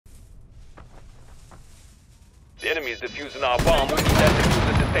The enemy is defusing our bomb that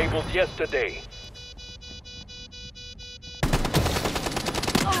was disabled yesterday.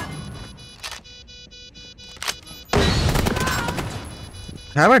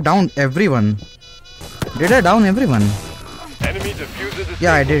 Have I downed everyone? Did I down everyone? Enemy diffuser disabled.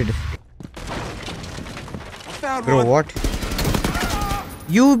 Yeah, I did. Bro, what?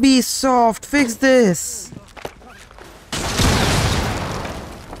 Ubisoft, fix this!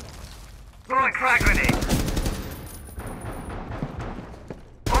 Throwing frag grenade.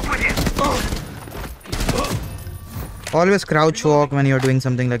 Open it. Always crouch walk when you're doing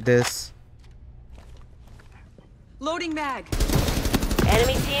something like this. Loading mag.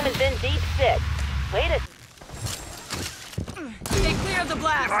 Enemy team has been deep six. Wait a... Stay clear of the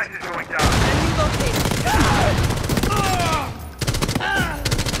blast. Device is going down. Enemy located.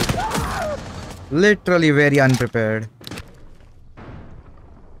 Literally very unprepared.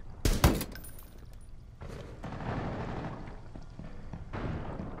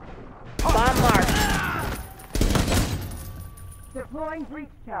 Bomb marked. Deploying breach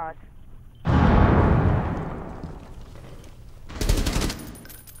charge.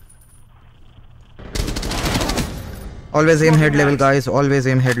 Always aim head level, guys. Always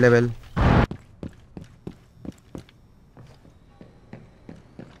aim head level.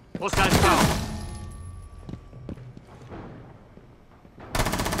 Hostile foul.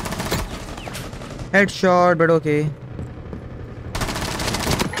 Headshot, but okay.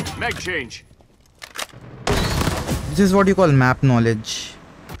 Mag change. This is what you call map knowledge.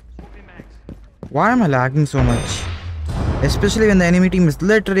 Why am I lagging so much? Especially when the enemy team is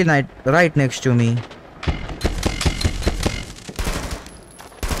literally right next to me.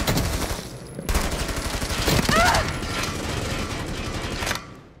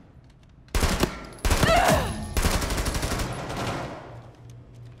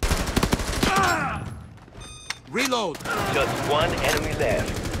 Reload. Just one enemy left.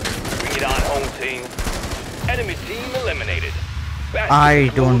 Bring it on, home team. Enemy team eliminated.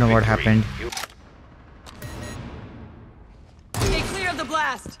 I don't know what happened. Stay clear of the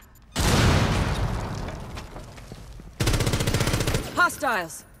blast.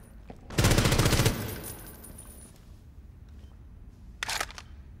 Hostiles.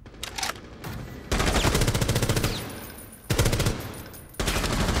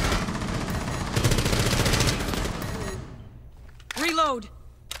 Reload.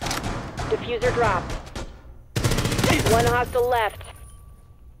 Diffuser dropped. One hostile left.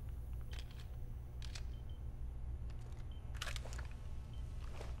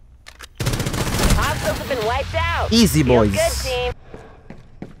 Hostiles have been wiped out. Easy, Feel boys. good, team.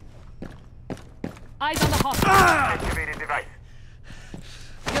 Eyes on the hostile. Activated device.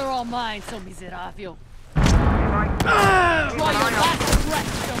 You're all mine, so miserabile. Draw your last breath,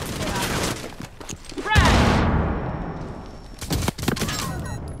 don't miserabile. Frag!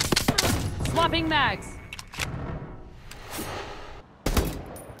 Swapping mags.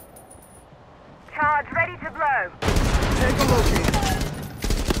 Charge ready to blow. Take a look here.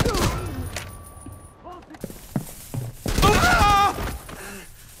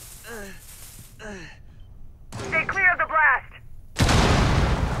 Stay clear of the blast.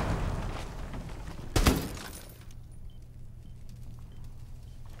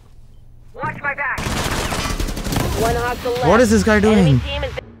 Watch my back. One hostile left. What is this guy doing? Enemy team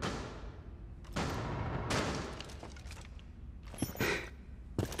is...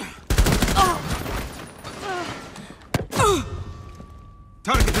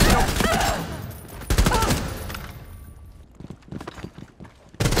 Target is down.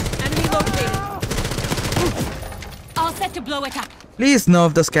 Enemy located. All set to blow it up. Please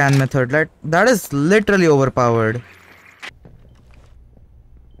nerf the scan method. That is literally overpowered.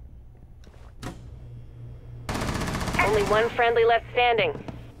 Only one friendly left standing.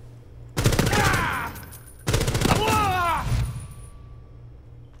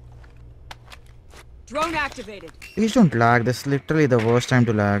 Drone activated. Please don't lag. This is literally the worst time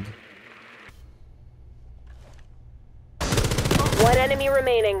to lag. One enemy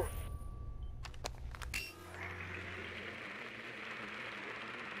remaining.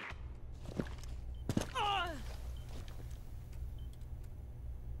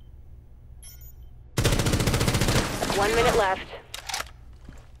 One minute left.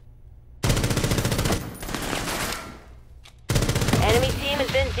 Enemy team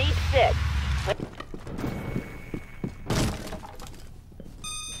has been deep six.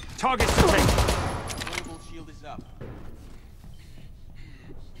 Targets to take. Portable shield is up.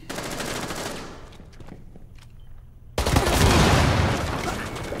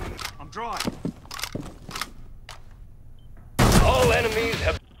 I'm dry. All enemies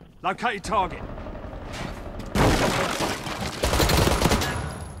have... Locate target.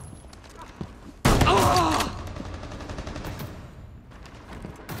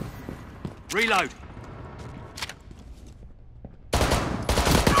 Reload.